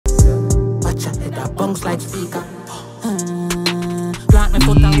that bounce like speaker. Plant me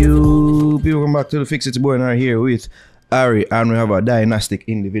foot on. You people come back to the Fix It's Boy are here with Ari, and we have a dynastic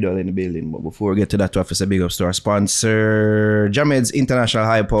individual in the building. But before we get to that, we have to say big ups to our sponsor, Jamed's International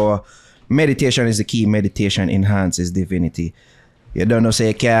High Power. Meditation is the key. Meditation enhances divinity. You don't know, so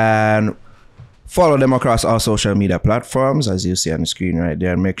you can follow them across all social media platforms, as you see on the screen right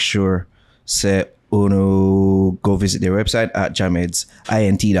there. And make sure, say, Uno, go visit their website at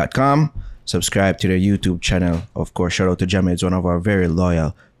jamedsint.com. Subscribe to their YouTube channel. Of course, shout out to Jameds, one of our very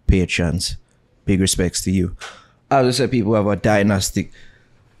loyal patrons. Big respects to you. As I said, people have a dynastic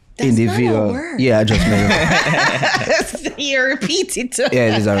individual. Not a word. Yeah, I just made it. You repeat it.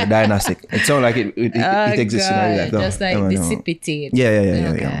 Yeah, it is a dynastic. It sounds like it exists in our life. Just like dissipate.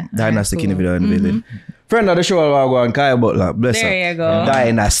 Yeah. Dynastic individual in the building. Friend of the show, I'll go on Kyle Butler. Bless up. There you go.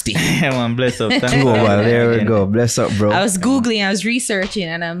 Dynasty. Yeah, man, bless up. There we go. Bless up, bro. I was Googling, I was researching,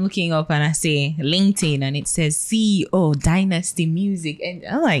 and I'm looking up and I say LinkedIn, and it says CEO Dynasty Music. And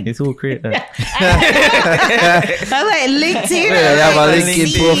I'm like, It's who create that. I'm like, LinkedIn. Yeah, they have a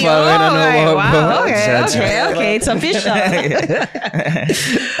LinkedIn profile. I don't know Wow, about okay, it's official.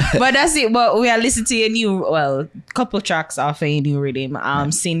 But that's it. But we are listening to a new, couple tracks off a new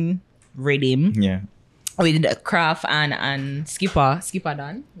Riddim. Sin Riddim. Yeah. With Kraff and Skippa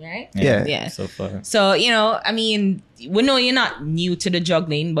done, right? Yeah. So far. So, you know, I mean, we know you're not new to the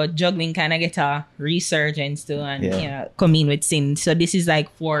juggling, but juggling kind of get a resurgence too, and you know, come in with Sin. So this is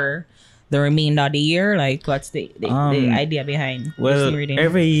like for the remainder of the year. Like, what's the idea behind? Well,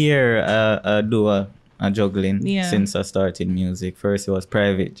 every year I do a juggling Yeah. since I started music. First it was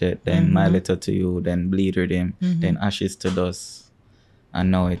Private Jet, then My Letter to You, then Bleed Riddim, then Ashes to Dust. And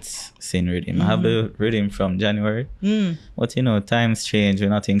now it's Sin Riddim. I have the Riddim from January. But you know, times change. We're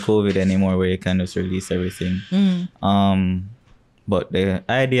not in COVID anymore where you can just release everything. But the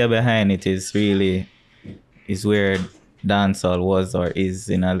idea behind it is really where dancehall was or is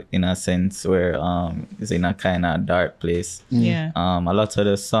in a sense where it's in a kind of dark place. Yeah. A lot of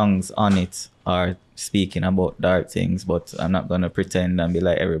the songs on it are speaking about dark things, but I'm not gonna pretend and be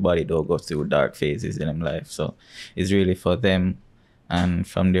like everybody don't go through dark phases in their life. So it's really for them. And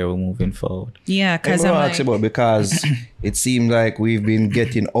from there, we're moving forward. Yeah, because I'm like, because it seems like we've been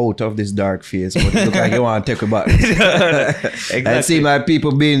getting out of this dark phase, but it looks like you want to take it back. Exactly. And it seems like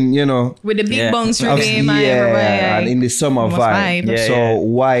people been, you know, with the big bungs and in the summer vibe. Yeah, so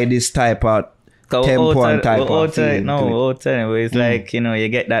why this type of tempo and type of feel? All time where it's like, you know, you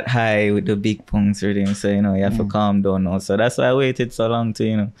get that high with the big punks rhythm, so you know you have to calm down now. So that's why I waited so long to,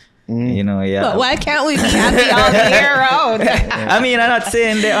 you know, yeah. But why can't we be happy all year round? I mean, I'm not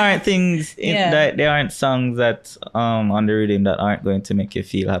saying there aren't things that there aren't songs that on the Riddim that aren't going to make you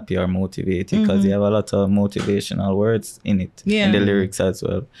feel happy or motivated, because you have a lot of motivational words in it, in the lyrics as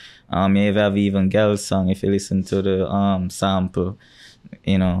well. You have even girls song. If you listen to the sample,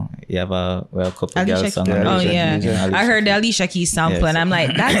 you know, you have a couple girls song. I heard the Alicia Keys sample, and I'm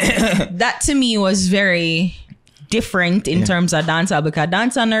like, that to me was very different in terms of dancehall, because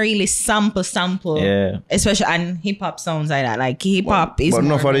dancehall not really sample, especially and hip hop sounds like that. Like hip hop is, but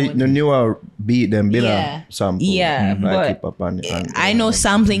not for the newer beat them been a sample. Yeah, like but hip hop and I know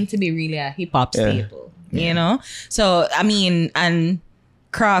sampling to be really a hip hop staple. You know, so I mean, and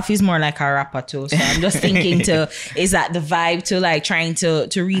Kraff is more like a rapper too. So I'm just thinking is that the vibe to like trying to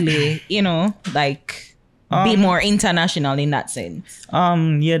really, you know, like be more international in that sense?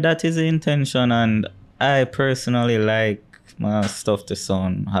 Yeah, that is the intention, and I personally like my stuff to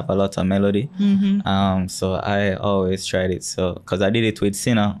have a lot of melody. So I always tried it. So, because I did it with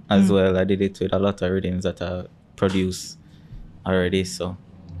Sinner as well. I did it with a lot of rhythms that I produce already. So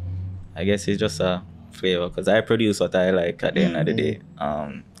I guess it's just a flavor, because I produce what I like at the end of the day.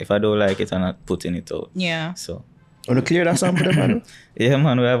 If I don't like it, I'm not putting it out. Yeah. So. Want to clear that sample, man? Yeah,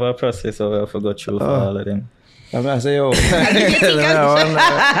 man. We have a process, so we have to go through for all of them. I'm gonna say, you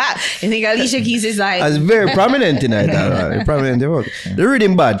think Alicia Keys is like... It's very prominent in it. Prominent work. The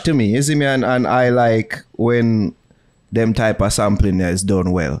Riddim bad to me, you see me, and I like when them type of sampling is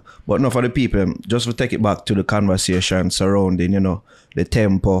done well. But not for the people, just to take it back to the conversation surrounding, you know, the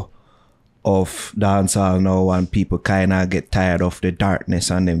tempo of dancehall now, and people kind of get tired of the darkness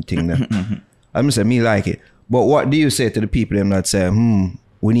and them things. I'm saying, me like it. But what do you say to the people that say,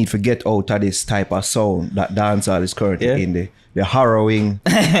 we need to get out of this type of sound that dancehall is currently in the harrowing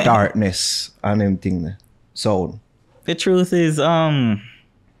darkness and everything sound? The truth is,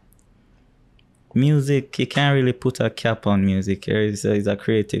 music, you can't really put a cap on music. It's a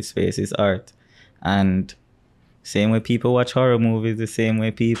creative space, it's art. And same way people watch horror movies, the same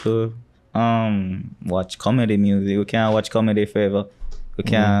way people watch comedy music. We can't watch comedy forever. We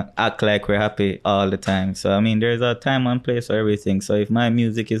can't act like we're happy all the time. So, I mean, there's a time and place for everything. So, if my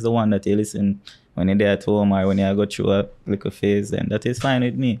music is the one that you listen when you're there at home or when you go through a little phase, then that is fine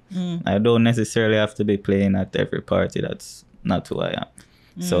with me. I don't necessarily have to be playing at every party. That's not who I am.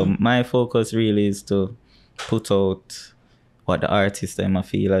 So, my focus really is to put out what the artist I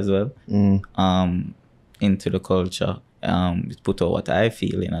feel as well into the culture. Put out what I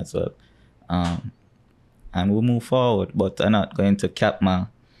feel in as well. And we'll move forward, but I'm not going to cap my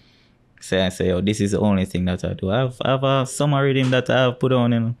say, oh, this is the only thing that I do. I have a summer rhythm that I have put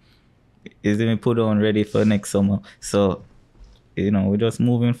on, is even put on ready for next summer. So, we're just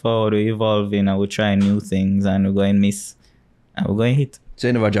moving forward, we're evolving, and we're trying new things, and we're going miss, and we're going hit. So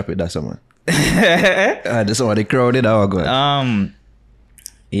you never drop it that summer? The summer they crowded or good?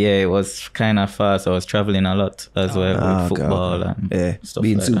 Yeah, it was kind of fast. I was traveling a lot as well with football and stuff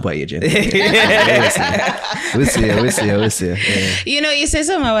being like super that. agent. We'll see. Yeah. You said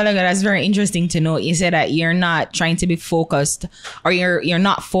something a while ago that's very interesting to know. You said that you're not trying to be focused, or you're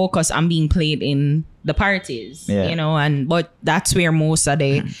not focused on being played in the parties. But that's where most of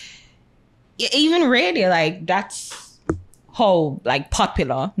the even radio, like that's how like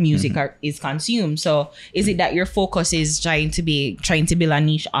popular music is consumed. So is it that your focus is trying to build a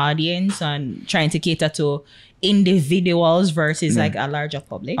niche audience and trying to cater to individuals versus like a larger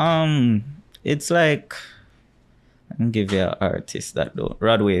public? It's like, let me give you an artist that though,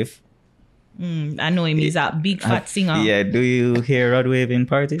 Rod Wave. I know him. He's a big fat singer. Yeah, do you hear Rod Wave in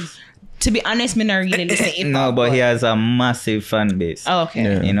parties? To be honest, me not really listen to No, but he has a massive fan base. Oh,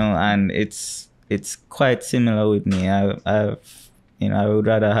 okay. And it's quite similar with me. I would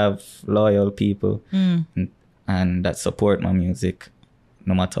rather have loyal people and that support my music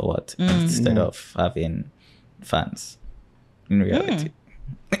no matter what, instead of having fans in reality.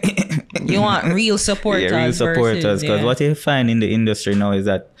 You want real supporters. Yeah, real supporters. Because what you find in the industry now is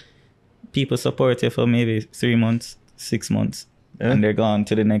that people support you for maybe 3 months, 6 months, and they're gone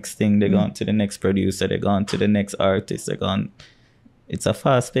to the next thing. They're gone to the next producer. They're gone to the next artist. They're gone. It's a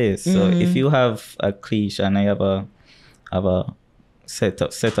fast pace. So if you have a cliche and I have a set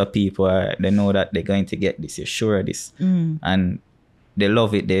of people, they know that they're going to get this, you're sure of this, and they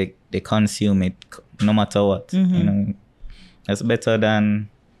love it, they consume it no matter what. That's better than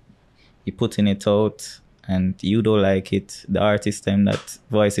you putting it out and you don't like it. The artist time that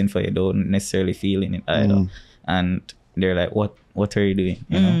voicing for you don't necessarily feeling it either, and they're like, what are you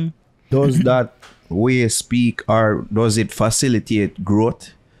doing? Does that way speak, or does it facilitate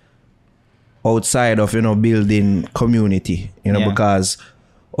growth outside of building community? Because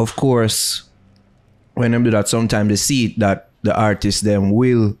of course when them do that, sometimes they see it that the artists them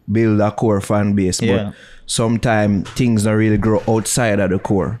will build a core fan base, but sometimes things don't really grow outside of the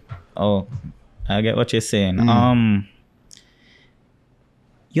core. Oh, I get what you're saying.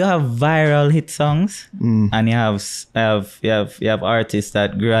 You have viral hit songs, and you have artists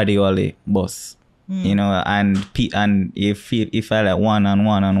that gradually bust. And if I like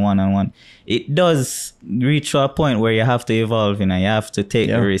one, it does reach to a point where you have to evolve, you have to take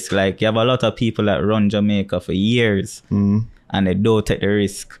the risk. Like, you have a lot of people that run Jamaica for years, and they don't take the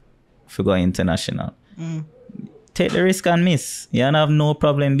risk for going international. Take the risk and miss. You don't have no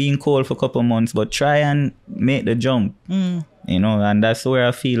problem being cold for a couple months, but try and make the jump. And that's where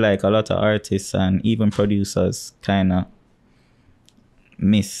I feel like a lot of artists and even producers kind of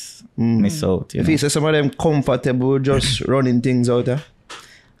miss out. If you say some of them comfortable just running things out there,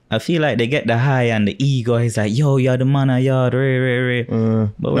 I feel like they get the high and the ego is like, yo, you're the man of yard,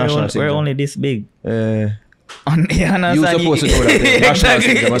 but we're only this big. You supposed to know that. National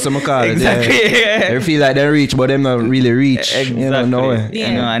syndrome, that's what I call it. Exactly. They feel like they reach, but them not really reach. Exactly.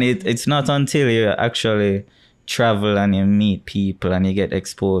 And it's not until you actually travel and you meet people and you get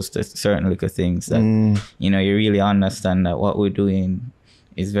exposed to certain little things that you really understand that what we're doing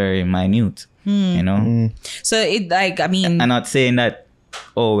is very minute. So I'm not saying that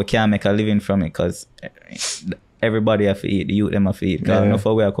we can't make a living from it, because everybody have to eat, the youth them have to eat, because I know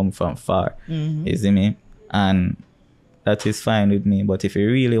for where I come from far, you see me, and that is fine with me. But if you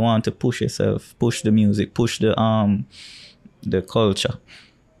really want to push yourself, push the music, push the culture,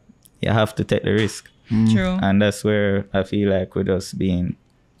 you have to take the risk. True. And that's where I feel like we're just being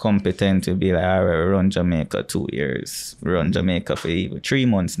competent to be like, all right, run Jamaica 2 years, run Jamaica for even 3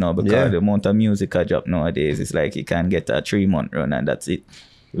 months now, because the amount of music I drop nowadays is like you can get a 3-month run and that's it.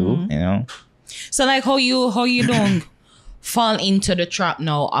 So like how you don't fall into the trap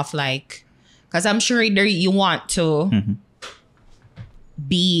now of like, because I'm sure you want to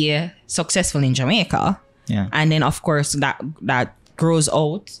be successful in Jamaica. Yeah. And then of course that grows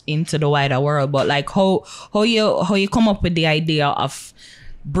out into the wider world. But like how you come up with the idea of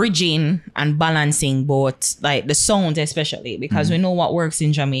bridging and balancing both, like the sounds especially, because we know what works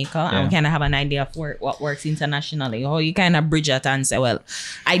in Jamaica and we kind of have an idea of what works internationally. How you kind of bridge that and say, well,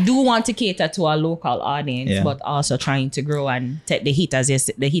 I do want to cater to a local audience, but also trying to grow and take the hit as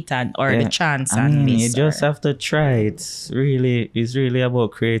the hit or the chance. I mean, you just have to try. It's really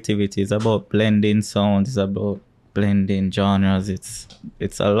about creativity. It's about blending sounds. It's about blending genres. It's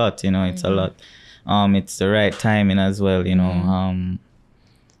a lot, you know. It's a lot. It's the right timing as well, you know.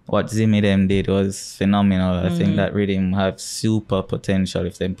 What Zimmy them did was phenomenal. I think that Riddim have super potential.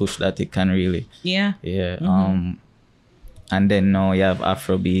 If they push that, it can really. And then now you have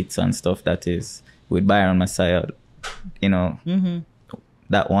Afro beats and stuff that is with Byron Messiah. You know,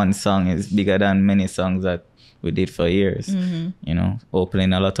 that one song is bigger than many songs that we did for years. You know,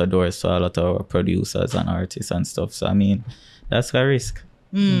 opening a lot of doors for a lot of producers and artists and stuff. So I mean, that's a risk.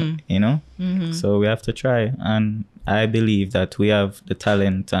 You know, so we have to try, and I believe that we have the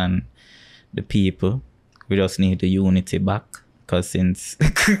talent and the people. We just need the unity back, because since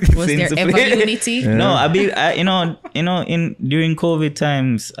was there ever unity? No, during COVID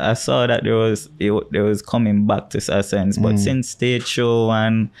times, I saw that there was coming back to a sense, but since stage show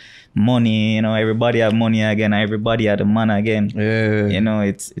and money, you know, everybody have money again, everybody had the man again. You know,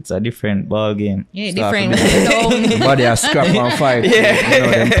 it's a different ball game. Different. Body a scrap and fight. You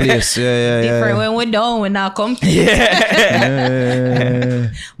know them place. Different when we're done, when I come.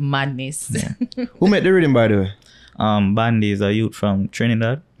 Madness. Who made the Riddim, by the way? Bandy is a youth from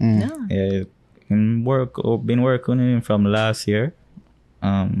Trinidad. Been working with him from last year.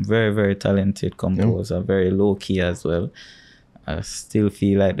 Very, very talented composer, very low key as well. I still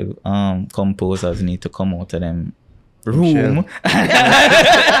feel like the composers need to come out of them room. Not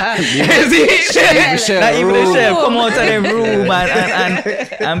even the chef come out of them room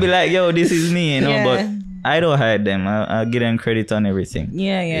and be like, yo, this is me, you know. But I don't hide them. I give them credit on everything.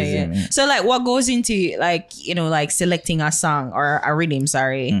 So like, what goes into, like, you know, like selecting a song or a rhythm,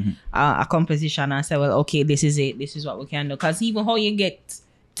 a composition, and say, well, okay, this is it. This is what we can do. Because even how you get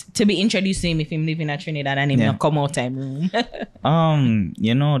to be introduced to him if him living in Trinidad and him not come out time room.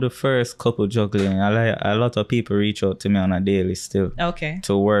 You know, the first couple juggling, a lot of people reach out to me on a daily still. Okay.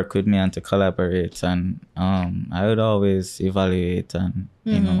 To work with me and to collaborate, and I would always evaluate and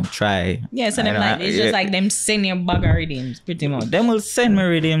you know, try. So them like it's just like them send you a bag of rhythms pretty much. Them will send me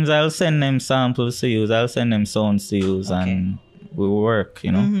rhythms, I'll send them samples to use, I'll send them sounds to use, and we work,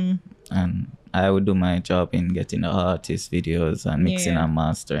 you know. And I would do my job in getting the artist videos and mixing and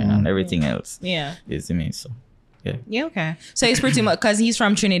mastering and everything else. You see me? So, okay. So it's pretty much, because he's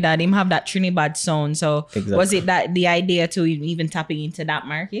from Trinidad, him have that Trinidad sound. So was it that the idea to even tapping into that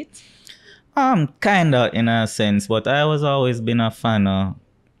market? Kinda in a sense, but I was always been a fan of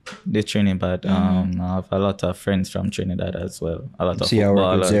the Trinidad. I have a lot of friends from Trinidad as well. A lot of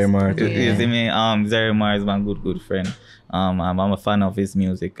footballers. You see me? Zerimar is my good friend. I'm a fan of his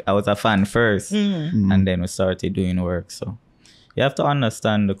music. I was a fan first, and then we started doing work. So you have to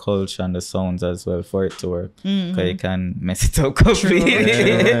understand the culture and the sounds as well for it to work, because you can mess it up completely.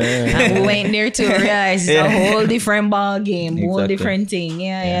 And we went there to realize it's a whole different ball game, whole different thing.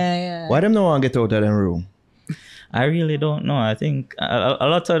 Why them no want to get out of them room? I really don't know. I think a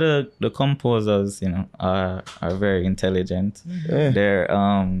lot of the composers, you know, are very intelligent. They're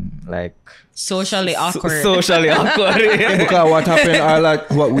like socially awkward. Because what happened, or like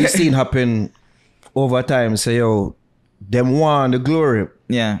what we've seen happen over time. So yo, them want the glory.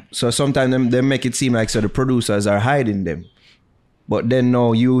 So sometimes they make it seem like the producers are hiding them. But then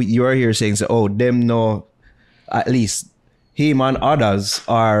no, you are here saying them know at least him and others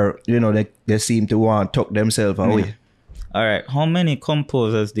are, you know, they seem to want to tuck themselves away. All right. How many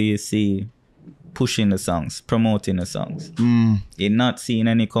composers do you see pushing the songs, promoting the songs? You're not seeing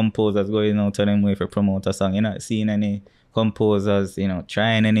any composers going out of them way for promote a song. You're not seeing any composers, you know,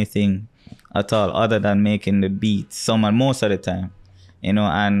 trying anything at all other than making the beats, most of the time, you know,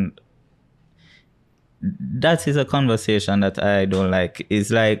 and that is a conversation that I don't like.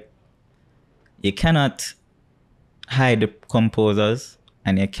 It's like you cannot hide the composers,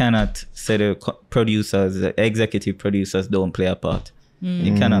 and you cannot say the producers, the executive producers don't play a part.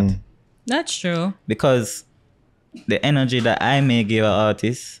 You cannot. That's true. Because the energy that I may give an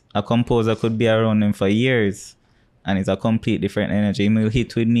artist, a composer could be around them for years, and it's a complete different energy. He will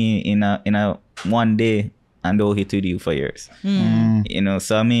hit with me in a one day, and they'll hit with you for years. You know,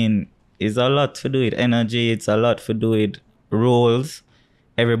 so I mean, it's a lot to do with energy. It's a lot to do with roles.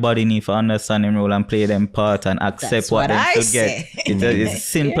 Everybody need to understand them role and play them part and accept what they should get. It's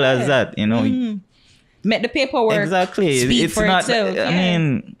simple as that, you know. make the paperwork speak it's for not, itself. I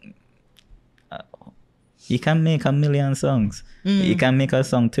mean, you can make a million songs. You can make a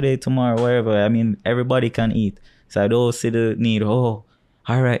song today, tomorrow, wherever. I mean, everybody can eat. So I don't see the need, all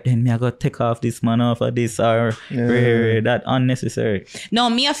right, then me I gotta take off this man off of this or that unnecessary. No,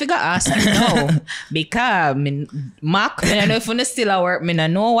 me I figure ask no. Because Mac, I don't know if you still at work, me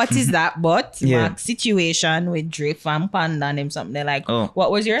don't know what is that, but Mac's situation with Drift and Panda and him something like,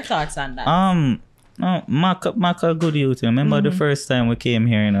 what was your thoughts on that? No, Mac a good youth. Remember the first time we came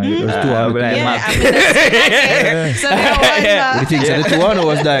here, you know, it was Mac. I mean, so there was you think so the two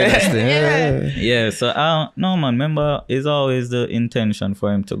was dynasty? Yeah, so no man, remember it's always the intention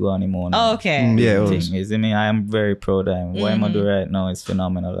for him to go on him own. Okay. Yeah, you see me, I am very proud of him. What I'm doing right now is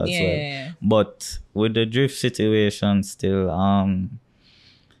phenomenal as well. But with the Drift situation still,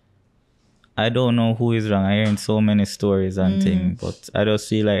 I don't know who is wrong. I hearing so many stories and things, but I just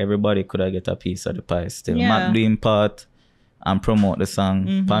feel like everybody could have get a piece of the pie still. Mac doing part and promote the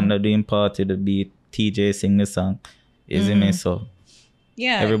song. Panda doing part of the beat. TJ sing the song. Is it me? So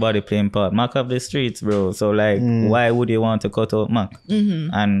everybody playing part. Mac of the streets, bro. So like, why would you want to cut out Mac?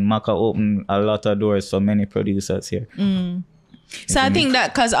 And Mac opened a lot of doors for many producers here. So I think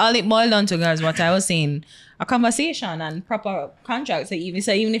that because all it boiled down to, guys, what I was saying, a conversation and proper contract. So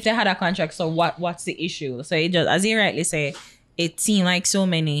even if they had a contract, so what's the issue? So it just, as you rightly say, it seemed like so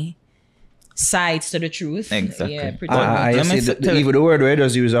many sides to the truth. Exactly. Yeah, I see even the word we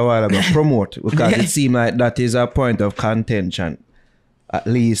just used a while ago, promote, because it seemed like that is a point of contention, at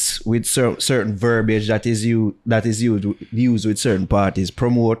least with certain verbiage that is used with certain parties.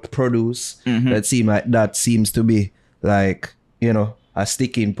 Promote, produce. That seems to be like, you know, a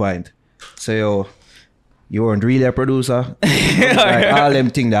sticking point. So you weren't really a producer. Like all them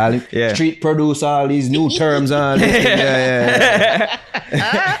things, street producer, all these new terms, all this thing.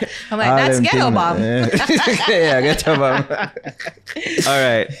 I'm like, that's ghetto bomb. Ghetto bomb. All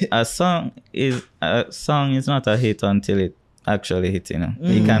right, a song is not a hit until it actually hit, you know.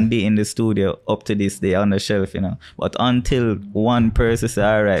 It can be in the studio up to this day on the shelf, you know. But until one person say,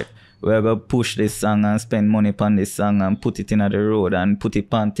 all right, we're going to push this song and spend money on this song and put it in the road and put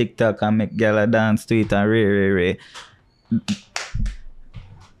it on TikTok and make girls dance to it and ray.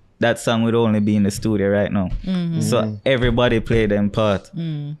 That song would only be in the studio right now. So everybody play them part,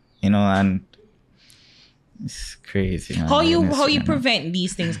 you know, and it's crazy, man. How you prevent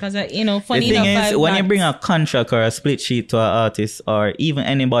these things? Because you know, funny the thing enough, is, when you bring a contract or a split sheet to an artist or even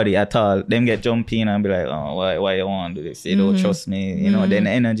anybody at all, them get jump in and be like, oh, why you want to do this? You don't trust me, you know. Then the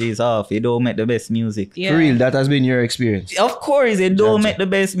energy is off. You don't make the best music. For real, that has been your experience. Of course, you don't make the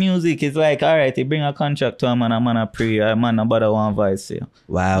best music. It's like, all right, you bring a contract to a man a pray, a man a bother one voice. You.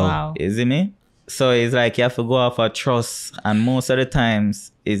 Wow. You see me? So it's like you have to go off a trust, and most of the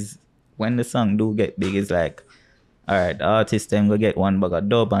times is when the song do get big, it's like, all right, the artist them go get one bag of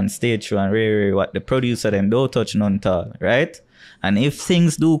dub and stage show and ray what the producer them don't touch none at all, right? And if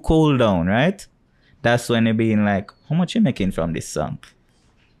things do cool down, right, that's when they being like, how much you making from this song?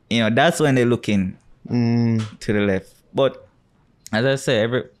 You know, that's when they're looking to the left. But as I say,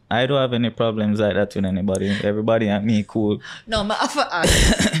 I don't have any problems like that with anybody. Everybody and me cool. No, but for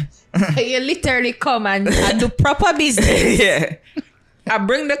us, you literally come and do proper business. Yeah. I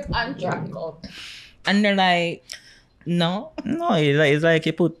bring the contract up, and they're like, no,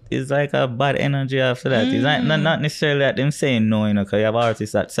 it's like a bad energy after that. It's not necessarily that them saying no, you know, because you have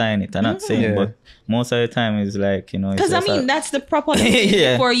artists that sign it and not saying, but most of the time it's like, you know, because I mean that's the proper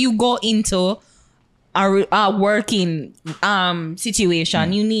before you go into a working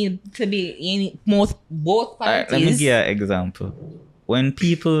situation. You need to be both parties. Let me give you an example. When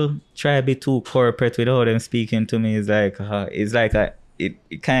people try to be too corporate with how them speaking to me,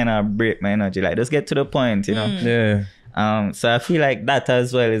 it kind of break my energy. Like, just get to the point, you know. Yeah. So I feel like that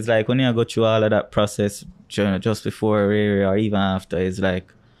as well is like when you go through all of that process just before or even after, it's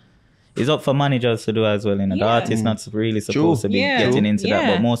like it's up for managers to do as well. You know, the artist not really supposed to be getting into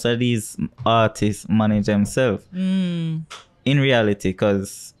that, but most of these artists manage themselves in reality,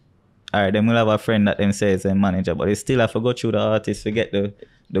 because all right, then we'll have a friend that them says a manager, but they still have to go through the artist to get the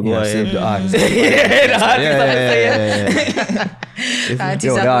go ahead. The artist. The artist.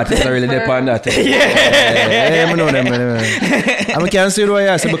 The artists are really depend on that. I know them. And we can see what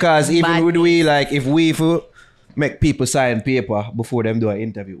you say, because even with we, like, if we make people sign paper before them do an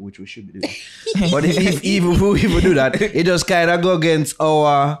interview, which we should be doing. But if even we do that, it just kind of go against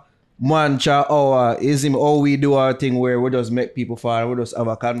our mantra, how we do our thing, where we just make people fall, we just have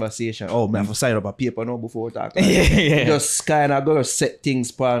a conversation. Oh, man, I have to sign up a paper now before we talk. Just kind of go set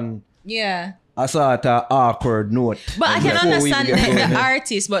things pan a sort of awkward note. But I can Before we understand even get going. the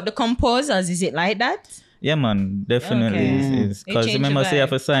artists, but the composers, is it like that? Yeah, man, definitely. Okay. Because It change remember, the say you have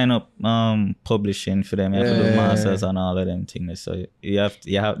vibe. to sign up publishing for them. You have to do masters and all of them things. So you have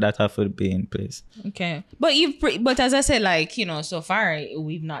that have to be in place. Okay. But but as I said, like, you know, so far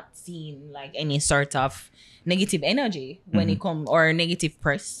we've not seen like any sort of negative energy when it comes, or negative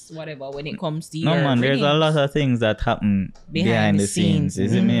press, whatever, when it comes to No, your man, there's a rhythms. lot of things that happen behind the scenes.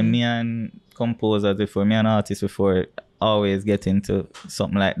 Is it me and composers before, me and artists before, always get into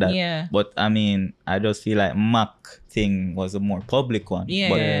something like that. Yeah. But I mean, I just feel like Mac thing was a more public one. Yeah.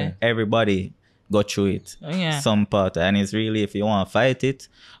 But everybody got through it. Yeah. Some part. And it's really, if you want to fight it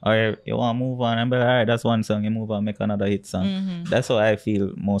or you want to move on and be like, all right, that's one song, you move on, make another hit song. That's how I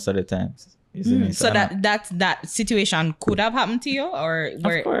feel most of the times. You see me? So that situation could have happened to you, or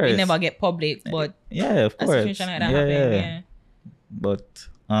where it course. never get public, but Yeah, of a course. situation like that happened. Yeah. But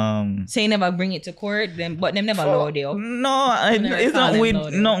So you never bring it to court, but them never load you up. no, never it's call not them with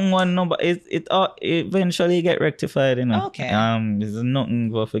loaded. nothing one number. It eventually get rectified, you know. Okay. There's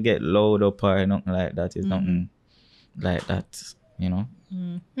nothing for forget load up or nothing like that. It's nothing like that, you know.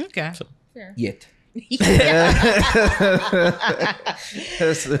 Okay. So- Fair. Yet.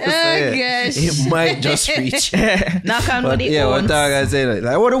 Gosh. It might just reach. Knock on But wood, it yeah, what won't. I say,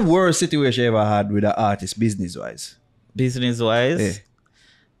 like what the worst situation you ever had with an artist business wise? Business wise,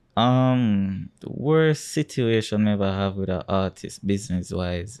 the worst situation I ever have with an artist business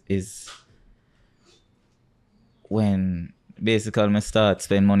wise is when basically I start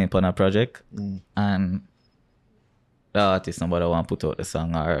spend money upon a project and the artist nobody want to put out the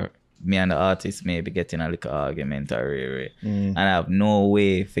song, or me and the artist maybe getting a little argument or and I have no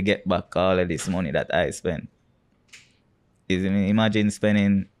way to get back all of this money that I spent. Imagine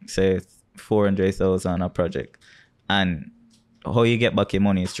spending say 400,000 on a project, and how you get back your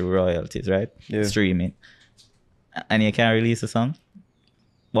money is through royalties, right? Yeah. Streaming, and you can't release a song.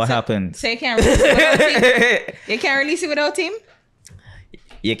 What happens? So you can't release it without him? You can't release it without him?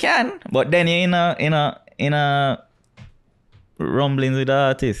 You can, but then you're in a rumblings with the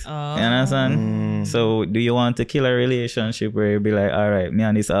artist. You understand? So do you want to kill a relationship where you be like, all right, me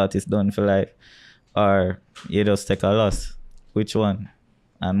and this artist done for life, or you just take a loss? Which one?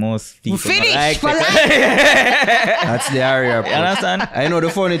 And most people Finish like for life. That's the area. You understand? I know the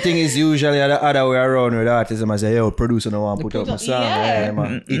funny thing is usually the other way around with artists. I say, yo, producer no want put up my song. Yeah. Yeah,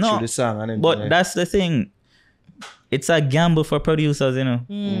 man. Eat No, through the song. And then, But that's the thing. It's a gamble for producers, you know.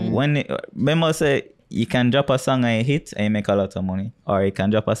 When remember say you can drop a song and it hit and you make a lot of money, or you can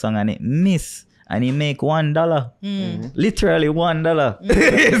drop a song and it miss and you make $1. Literally $1.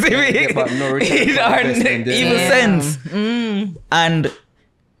 You see me? Get back no return It for aren't investment there. even Damn. sense. And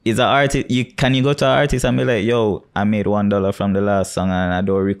is an artist, can you go to an artist and be like, yo, I made $1 from the last song and I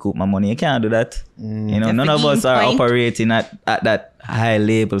don't recoup my money? You can't do that. You know, none of us are point. operating at that high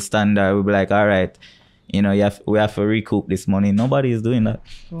label standard. We'll be like, all right, you know, we have to recoup this money. Nobody is doing that.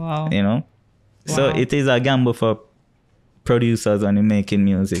 Wow. You know? So Wow. it is a gamble for producers when you're making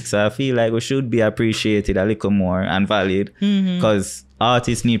music. So I feel like we should be appreciated a little more and valued, because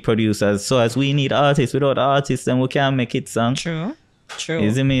artists need producers. So as we need artists, without artists, then we can't make it song. True.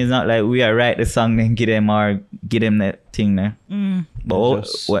 You see me? It's not like we are write the song then give them that thing there. But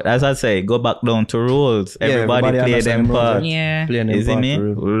what, as I say, go back down to rules. Everybody play understand them rules, part. Yeah. Playing them You see part me? for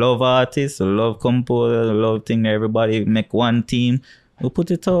real. We love artists, we love composers, we love thing. Everybody make one team. We put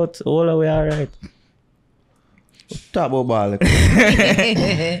it out all the way alright. Talk about ball.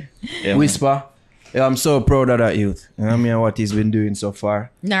 Yeah, Whisper. Yeah, I'm so proud of that youth. You know what I mean? What he's been doing so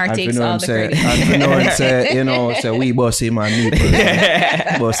far. Nar And takes for know all him the say- credit. And for know him say, you know, say we boss him and me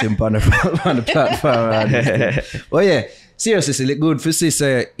boss him on the platform. And this thing. But yeah, seriously, it's good for see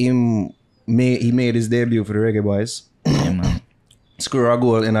say he made his debut for the Reggae Boyz. yeah, man. Score a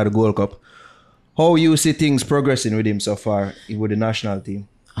goal in the Gold Cup. How you see things progressing with him so far with the national team?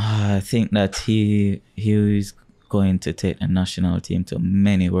 I think that he is going to take the national team to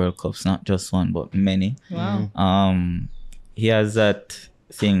many World Cups, not just one, but many. Wow. He has that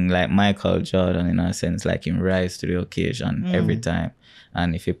thing like Michael Jordan in a sense, like him rise to the occasion every time.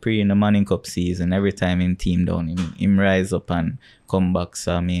 And if you pre in the Manning Cup season, every time him team down, him rise up and come back.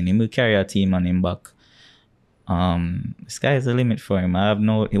 So I mean, he will carry a team on him back. Sky's the limit for him.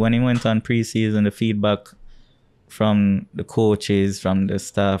 When he went on preseason, the feedback from the coaches, from the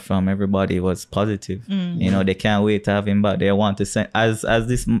staff, from everybody was positive. You know, they can't wait to have him back. They want to send as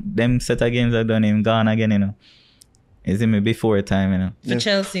them set of games have done him gone again, you know. Is him before time, you know. For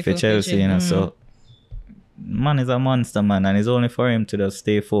Chelsea. For Chelsea, you know. So man is a monster, man, and it's only for him to just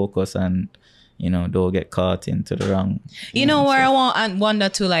stay focused and, you know, don't get caught into the wrong. You know where I wonder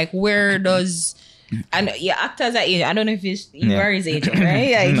too, like where does actors at age? I don't know if you are his age,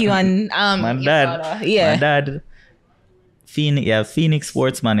 right? Like you and my dad, yeah, my dad. Phoenix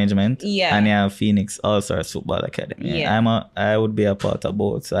Sports Management, and you have Phoenix All Stars Football Academy. Yeah. I would be a part of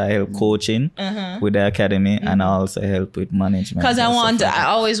both. So I help coaching with the academy, and I also help with management. Because I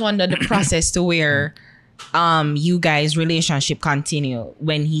always wonder the process to where you guys' relationship continue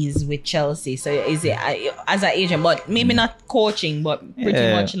when he's with Chelsea. So is it as an agent, but maybe not coaching, but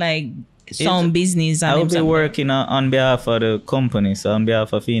pretty much like some business. I will be working on behalf of the company, so on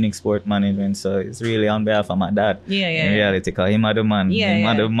behalf of Phoenix Sport Management. So it's really on behalf of my dad. In reality, because him are the man, him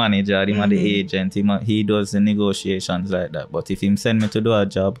are the manager, him are the agent. He does the negotiations like that. But if him send me to do a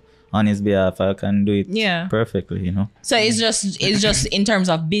job on his behalf, I can do it perfectly, you know. So it's just in terms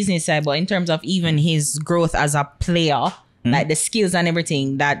of business side, but in terms of even his growth as a player, like the skills and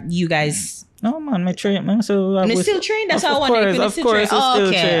everything that you guys. No man, me train man. So I still train. That's how I want to. Of course,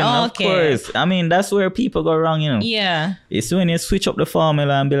 still train. Of course. I mean, that's where people go wrong, you know. Yeah. It's when you switch up the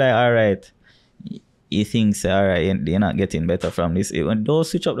formula and be like, all right, you think, all right, you're not getting better from this. When don't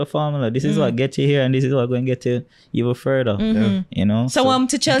switch up the formula, this is what gets you here, and this is what going to get you even further. You know. So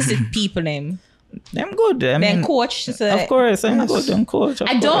to Chelsea people them. Them good. I mean, coach. So of course, I'm good. I'm coach.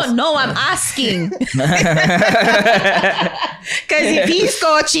 I don't know. I'm asking. Because if he's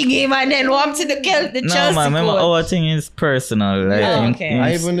coaching him and then want to the Chelsea no, man, remember, our thing is personal. Like,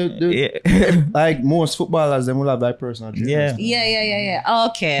 I even like most footballers, them will have like personal trainers. Yeah.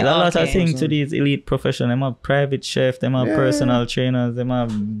 Okay. There's a lot of things to these elite professionals. Them have private chef. Them have personal trainers. Them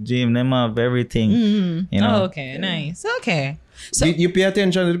have gym. Them have everything. You know. Okay. Nice. Okay. So you pay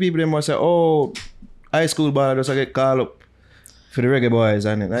attention to the people. They must say, "Oh, high school ball just get called up for the Reggae Boyz,"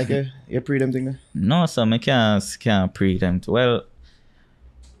 and like you pre them thing there? No, so I can't pre them. Well,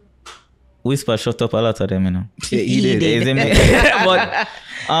 Whisper shut up a lot of them, you know. Yeah, he did. But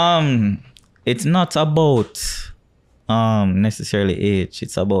it's not about necessarily age.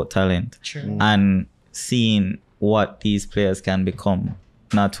 It's about talent. True. And seeing what these players can become,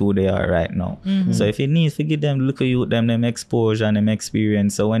 not who they are right now. So if it needs to give them, look at you, them exposure and them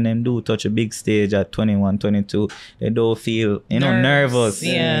experience. So when them do touch a big stage at 21, 22, they don't feel, nervous.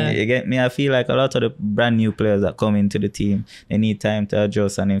 Yeah. You get me? I feel like a lot of the brand new players that come into the team, they need time to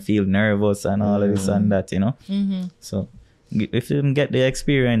adjust and they feel nervous and all of this and that, you know? So if you can get the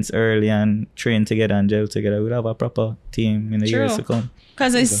experience early and train together and gel together, we'll have a proper team in the years to come.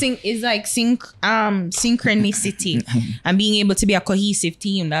 Because it's like synchronicity and being able to be a cohesive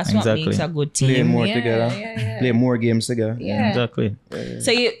team. That's what makes a good team. Play more together. Play more games together. Yeah. Exactly.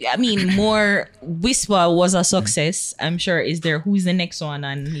 So more Whisper was a success. I'm sure. Who's the next one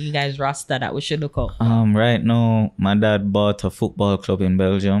on you guys' roster that we should look up? Right now, my dad bought a football club in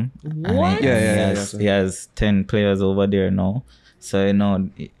Belgium. What? He has 10 players over there now. So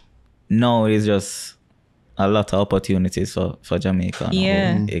now it's just a lot of opportunities for Jamaica.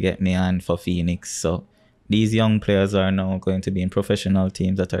 You get me, and for Phoenix. So these young players are now going to be in professional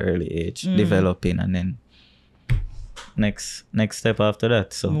teams at an early age, developing, and then next step after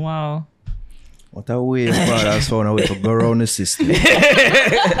that. So wow. What a way fathers found a way to go around the system.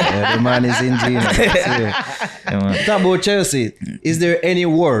 The man is ingenious. Talk about Chelsea. Is there any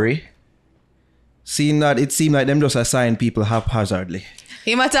worry, seeing that it seemed like them just assign people haphazardly?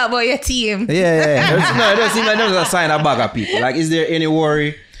 You might talk about your team. Yeah. It doesn't seem like them just assign a bag of people. Like, is there any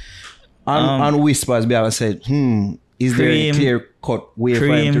worry on Whispers be able to say, is there a clear cut way for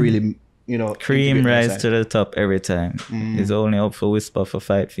him to really, cream rise to the top every time. It's only up for Whisper for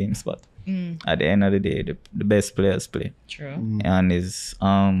fight theme spot. At the end of the day, the best players play. True. And he's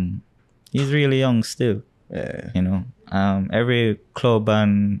really young still. Yeah. Every club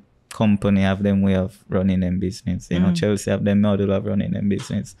and company have them way of running them business. Chelsea have them model of running them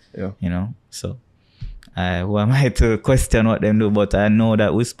business. Yeah. So who am I to question what them do? But I know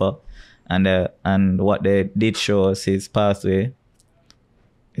that Whisper and what they did show us, his pathway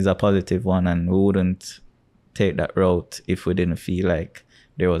is a positive one, and we wouldn't take that route if we didn't feel like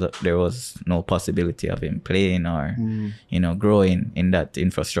there was no possibility of him playing or growing in that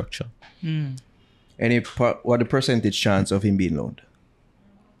infrastructure. What the percentage chance of him being loaned?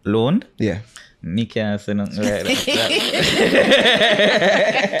 Loaned? Yeah. Me can't say nothing like that.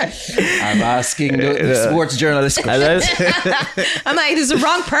 I'm asking the sports journalist. I'm like, this is the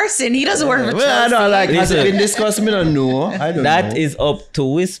wrong person. He doesn't work for Chelsea. I don't like. Has it been discussed? I don't know. I don't know. That is up to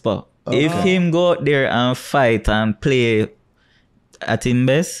Whisper. If him go out there and fight and play at his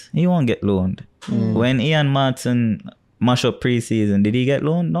best, he won't get loaned. When Ian Martin mash up preseason, did he get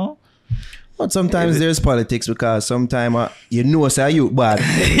loaned? No. But sometimes there's politics because sometimes you know say you bad.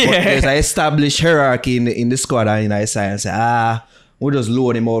 But there's an established hierarchy in the squad and in the side and say, we'll just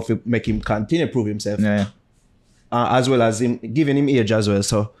load him out to make him continue to prove himself. Yeah. As well as him giving him age as well.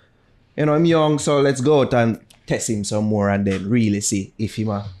 So, I'm young, so let's go out and test him some more and then really see if him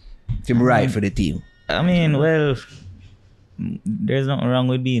right for the team. I mean, well, there's nothing wrong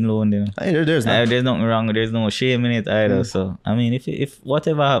with being loaned, you know. There's not. There's nothing wrong. There's no shame in it either. So, I mean, if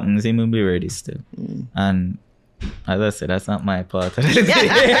whatever happens, he will be ready still. And as I said, that's not my part.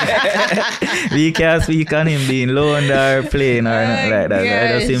 We can't speak on him being loaned or playing or nothing like that.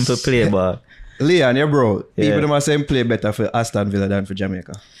 I just him to play ball. Leon, yeah, bro. People must say him play better for Aston Villa than for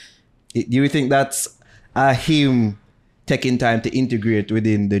Jamaica. Do you think that's him taking time to integrate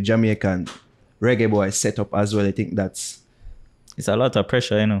within the Jamaican Reggae Boyz setup as well? I think it's a lot of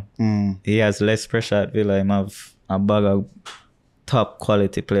pressure, you know. He has less pressure at Villa. He have a bag of top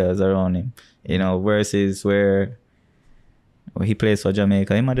quality players around him, you know, versus where he plays for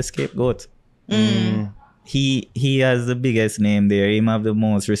Jamaica. He might the scapegoat. He has the biggest name there. He have the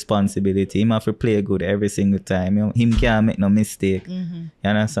most responsibility. He have to play good every single time. Him can't make no mistake. You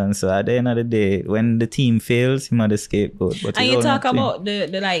understand? So at the end of the day, when the team fails, he have the scapegoat. But and you talk about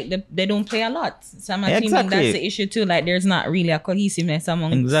they don't play a lot. So I'm assuming that's the issue too. Like there's not really a cohesiveness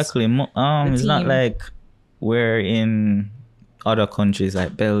among exactly. It's not like we're in other countries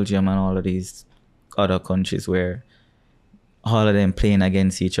like Belgium and all of these other countries where all of them playing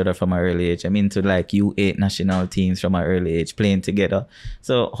against each other from an early age. I'm into like U8 national teams from an early age playing together.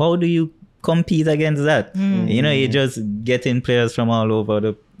 So how do you compete against that? You know, you just getting players from all over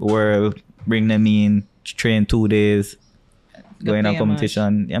the world, bring them in, train 2 days, go in a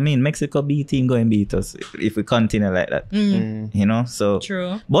competition. I mean, Mexico B team going beat us if we continue like that. You know, so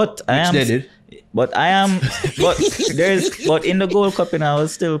true. But But in the Gold Cup, I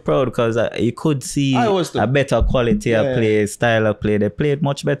was still proud because you could see a better quality of play, style of play. They played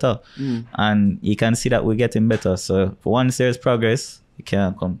much better, and you can see that we're getting better. So once there's progress, you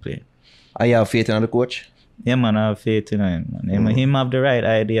can't complain. Are you have faith in the coach? Yeah, man, I have faith in him. Him have the right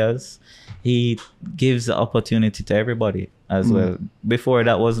ideas. He gives the opportunity to everybody as well. Before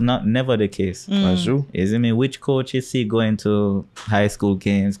that was never the case. That's true. Isn't it? Which coach you see going to high school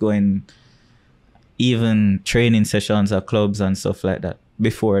games, going even training sessions at clubs and stuff like that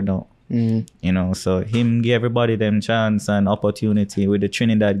before now. You know, so him give everybody them chance and opportunity. With the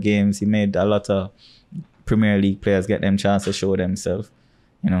Trinidad games, he made a lot of Premier League players get them chance to show themselves.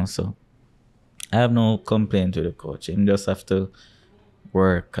 You know, so I have no complaint with the coach. Him just have to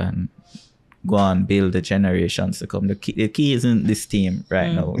work and go and build the generations to come. The key isn't this team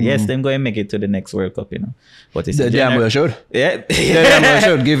right now. Yes, them going to make it to the next World Cup, you know. But it's the damn well should. Yeah. Damn well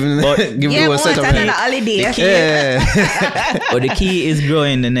should. Give him a set of holiday. But the key is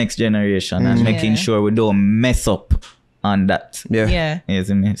growing the next generation and making sure we don't mess up on that. Yeah.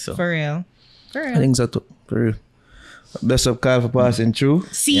 Isn't it? So For real. I think so too. For real. Best of Kyle for passing through.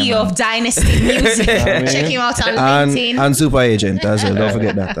 CEO of Dynasty Music. Check him out on LinkedIn. And Super Agent as well. Don't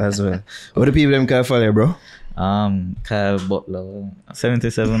forget that as well. What do people them can follow, bro? Kyle Butler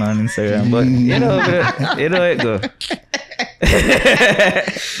 77 on Instagram. But you know it go.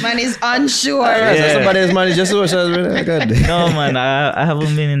 Man is unsure. Somebody's managed your socials. No, man, I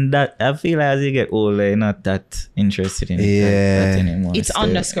haven't been in that. I feel like as you get older, you're not that interested in that anymore. It's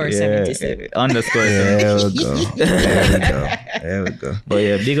underscore 77. Underscore 77. There we go. But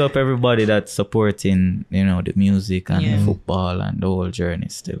yeah, big up everybody that's supporting, you know, the music and the football and the whole journey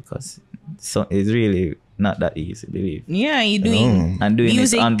still, because it's really not that easy, believe. Yeah, you're doing and doing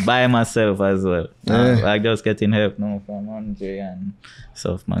music it and by myself as well. I just getting help now from Andre and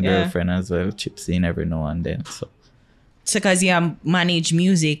stuff. My girlfriend as well chips in every now and then. So because you manage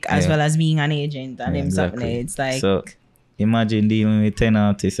music as well as being an agent and exactly. It's like, so imagine dealing with 10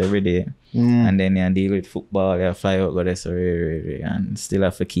 artists every day and then you deal with football, you fly out, go there, and still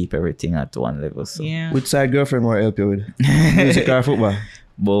have to keep everything at one level. So which side girlfriend will help you with? Music or football?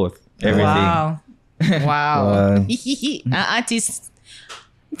 Both. Everything. Wow. Artists.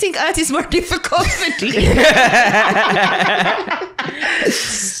 I think artists more difficult for me.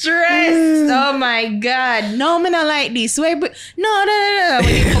 Stressed. Oh my God. No, me not like this. Wait, but no.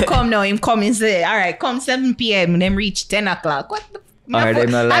 When him come now, him come and say, all right, come 7 p.m. and then reach 10 o'clock. What the Are they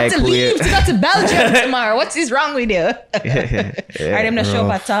not I have like to leave to go to Belgium tomorrow. What is wrong with you? Are them not show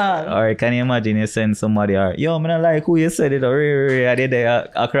up at all? Or can you imagine you send somebody, yo, I'm not like who you said it, or I did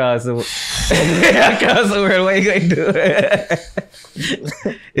it across the world. What are you going to do?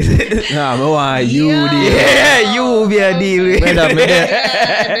 Nah, I want you you be a deal with.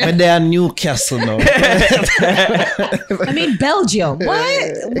 But they are Newcastle now. I mean, Belgium.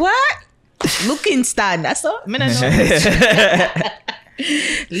 What? looking stand. That's all. I don't know.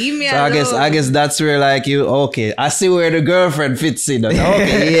 Leave me So alone. I guess that's where like you okay. I see where the girlfriend fits in.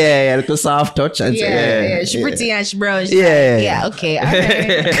 Okay, yeah, little soft touch. And Yeah, she pretty and she brown. Yeah. Okay, all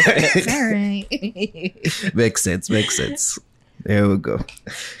right. All right. Makes sense. There we go.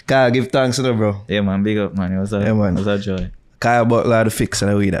 Kyle, give thanks to the bro. Yeah, man. Big up, man. It was a, Yeah, man. It was a joy. Kyle Butler, the fix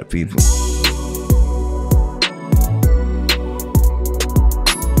and the way that people.